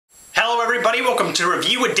everybody, welcome to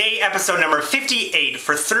Review a Day episode number 58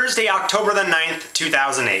 for Thursday, October the 9th,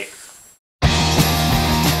 2008.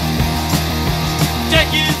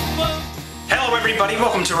 Hello everybody,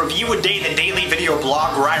 welcome to Review a Day, the daily video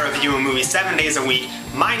blog where I review a movie 7 days a week.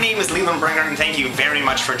 My name is Leland Bringer and thank you very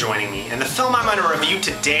much for joining me. And the film I'm going to review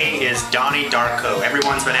today is Donnie Darko.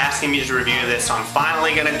 Everyone's been asking me to review this, so I'm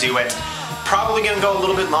finally going to do it. Probably going to go a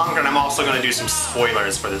little bit longer, and I'm also going to do some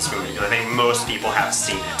spoilers for this movie because I think most people have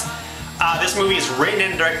seen it. This movie is written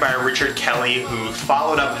and directed by Richard Kelly, who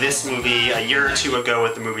followed up this movie a year or two ago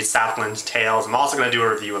with the movie Southland Tales. I'm also going to do a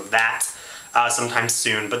review of that sometime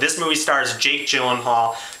soon. But this movie stars Jake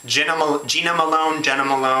Gyllenhaal, Jenna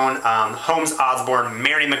Malone, Holmes Osborne,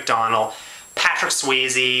 Mary McDonnell, Patrick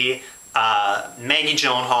Swayze, Maggie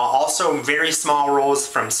Gyllenhaal. Also very small roles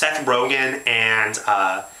from Seth Rogen and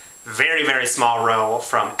very, very small role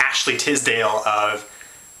from Ashley Tisdale of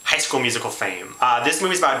High School Musical fame. This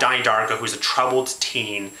movie is about Donnie Darko, who's a troubled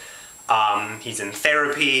teen. He's in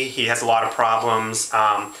therapy, he has a lot of problems,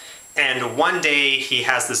 and one day he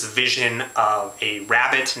has this vision of a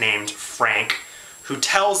rabbit named Frank who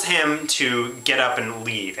tells him to get up and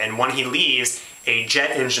leave. And when he leaves, a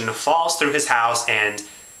jet engine falls through his house, and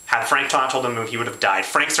had Frank not told him, he would have died.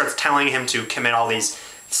 Frank starts telling him to commit all these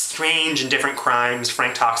strange and different crimes.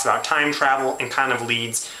 Frank talks about time travel and kind of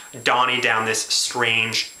leads Donnie down this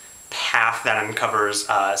strange path that uncovers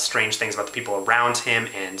strange things about the people around him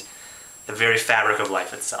and the very fabric of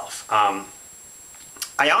life itself.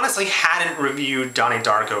 I honestly hadn't reviewed Donnie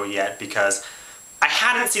Darko yet because I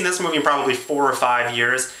hadn't seen this movie in probably 4 or 5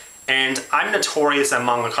 years, and I'm notorious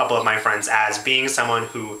among a couple of my friends as being someone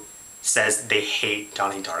who says they hate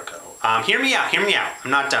Donnie Darko. Hear me out,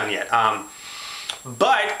 I'm not done yet.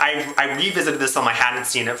 But I revisited this film. I hadn't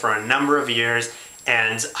seen it for a number of years,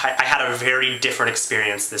 and I had a very different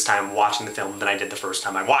experience this time watching the film than I did the first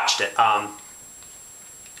time I watched it.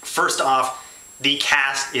 First off, the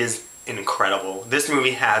cast is incredible. This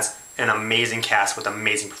movie has an amazing cast with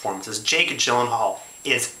amazing performances. Jake Gyllenhaal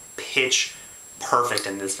is pitch perfect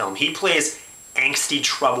in this film. He plays angsty,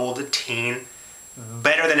 troubled teen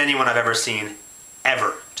better than anyone I've ever seen,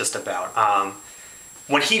 ever, just about.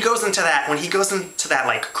 When he goes into that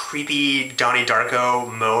like creepy Donnie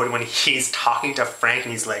Darko mode, when he's talking to Frank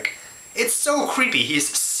and he's like, it's so creepy. He's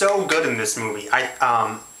so good in this movie.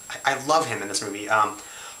 I love him in this movie.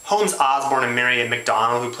 Holmes Osborne and Mary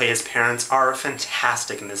McDonnell, who play his parents, are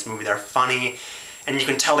fantastic in this movie. They're funny, and you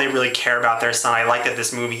can tell they really care about their son. I like that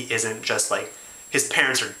this movie isn't just like his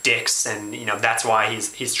parents are dicks and that's why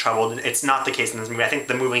he's troubled. It's not the case in this movie. I think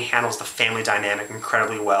the movie handles the family dynamic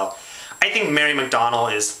incredibly well. I think Mary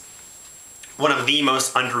McDonnell is one of the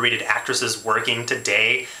most underrated actresses working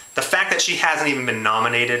today. The fact that she hasn't even been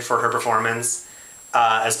nominated for her performance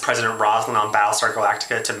as President Rosalind on Battlestar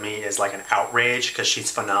Galactica, to me, is like an outrage because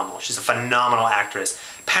she's phenomenal. She's a phenomenal actress.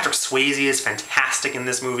 Patrick Swayze is fantastic in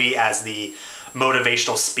this movie as the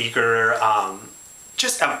motivational speaker.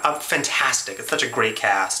 Just fantastic. It's such a great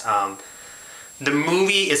cast. The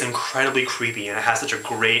movie is incredibly creepy, and it has such a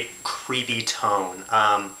great, creepy tone.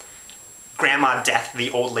 Grandma Death, the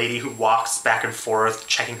old lady who walks back and forth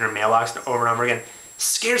checking her mailbox over and over again,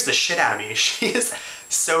 scares the shit out of me. She is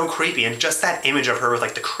so creepy, and just that image of her with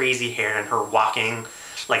like the crazy hair and her walking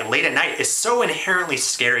like late at night is so inherently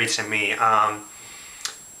scary to me. I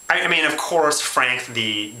mean, of course, Frank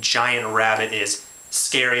the giant rabbit is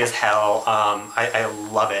scary as hell. I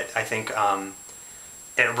love it. I think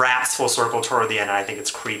it wraps full circle toward the end, and I think it's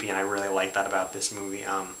creepy, and I really like that about this movie.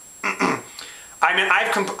 I mean,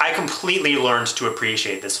 I completely learned to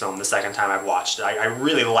appreciate this film the second time I watched it. I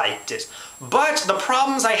really liked it. But the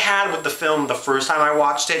problems I had with the film the first time I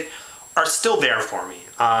watched it are still there for me.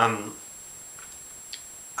 I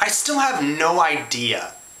still have no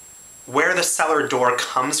idea where the cellar door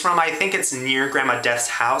comes from. I think it's near Grandma Death's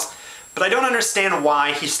house, but I don't understand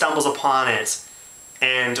why he stumbles upon it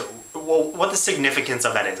and what the significance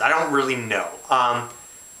of that is. I don't really know.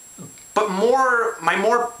 But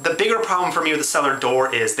the bigger problem for me with the cellar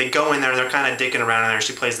door is they go in there and they're kind of dicking around in there.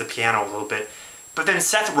 She plays the piano a little bit. But then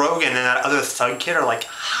Seth Rogen and that other thug kid are like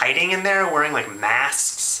hiding in there wearing like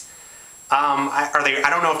masks. I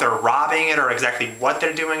don't know if they're robbing it or exactly what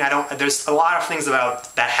they're doing. There's a lot of things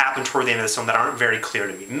about that happen toward the end of this film that aren't very clear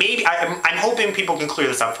to me. Maybe, I'm hoping people can clear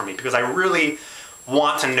this up for me because I really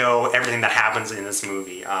want to know everything that happens in this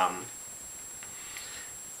movie.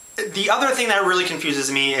 The other thing that really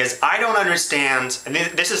confuses me is I don't understand, and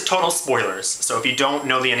this is total spoilers, so if you don't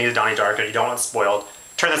know the ending of Donnie Darko, you don't want it spoiled,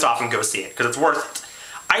 turn this off and go see it, because it's worth it.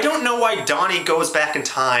 I don't know why Donnie goes back in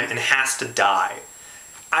time and has to die.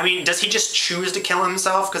 I mean, does he just choose to kill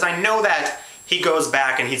himself? Because I know that he goes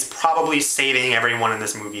back and he's probably saving everyone in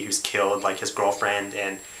this movie who's killed, like his girlfriend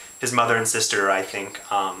and his mother and sister, I think.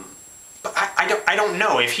 But I don't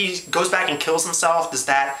know. If he goes back and kills himself, does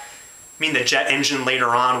that mean the jet engine later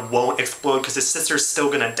on won't explode because his sister's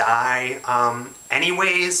still gonna die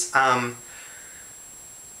anyways? I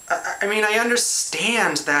mean, I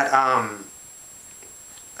understand that,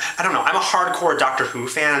 I don't know, I'm a hardcore Doctor Who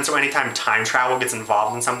fan, so anytime time travel gets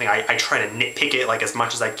involved in something, I try to nitpick it like as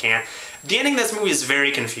much as I can. The ending of this movie is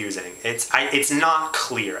very confusing. It's not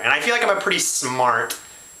clear, and I feel like I'm a pretty smart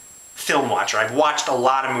film watcher. I've watched a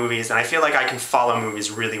lot of movies, and I feel like I can follow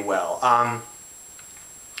movies really well.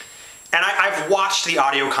 And I've watched the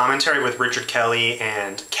audio commentary with Richard Kelly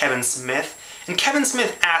and Kevin Smith, and Kevin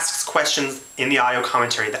Smith asks questions in the audio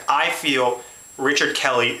commentary that I feel Richard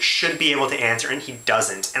Kelly should be able to answer, and he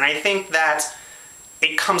doesn't. And I think that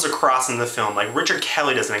it comes across in the film. Like, Richard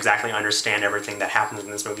Kelly doesn't exactly understand everything that happens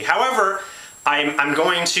in this movie. However, I'm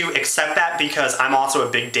going to accept that because I'm also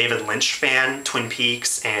a big David Lynch fan, Twin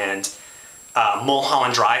Peaks and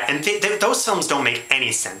Mulholland Drive, and those films don't make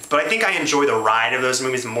any sense. But I think I enjoy the ride of those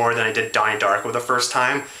movies more than I did Donnie Darko the first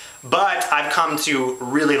time. But I've come to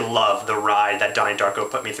really love the ride that Donnie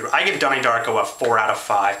Darko put me through. I give Donnie Darko a 4 out of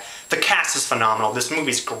 5. The cast is phenomenal. This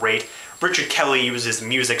movie's great. Richard Kelly uses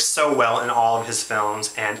music so well in all of his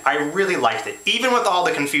films, and I really liked it. Even with all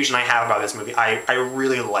the confusion I have about this movie, I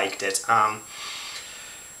really liked it.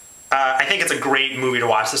 I think it's a great movie to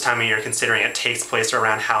watch this time of year, considering it takes place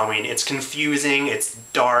around Halloween. It's confusing, it's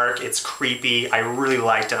dark, it's creepy. I really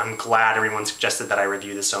liked it. I'm glad everyone suggested that I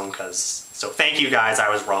review this film, so thank you guys, I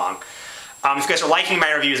was wrong. If you guys are liking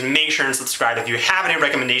my reviews, make sure and subscribe. If you have any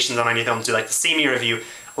recommendations on any films you'd like to see me review,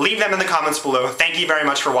 leave them in the comments below. Thank you very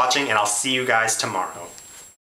much for watching, and I'll see you guys tomorrow.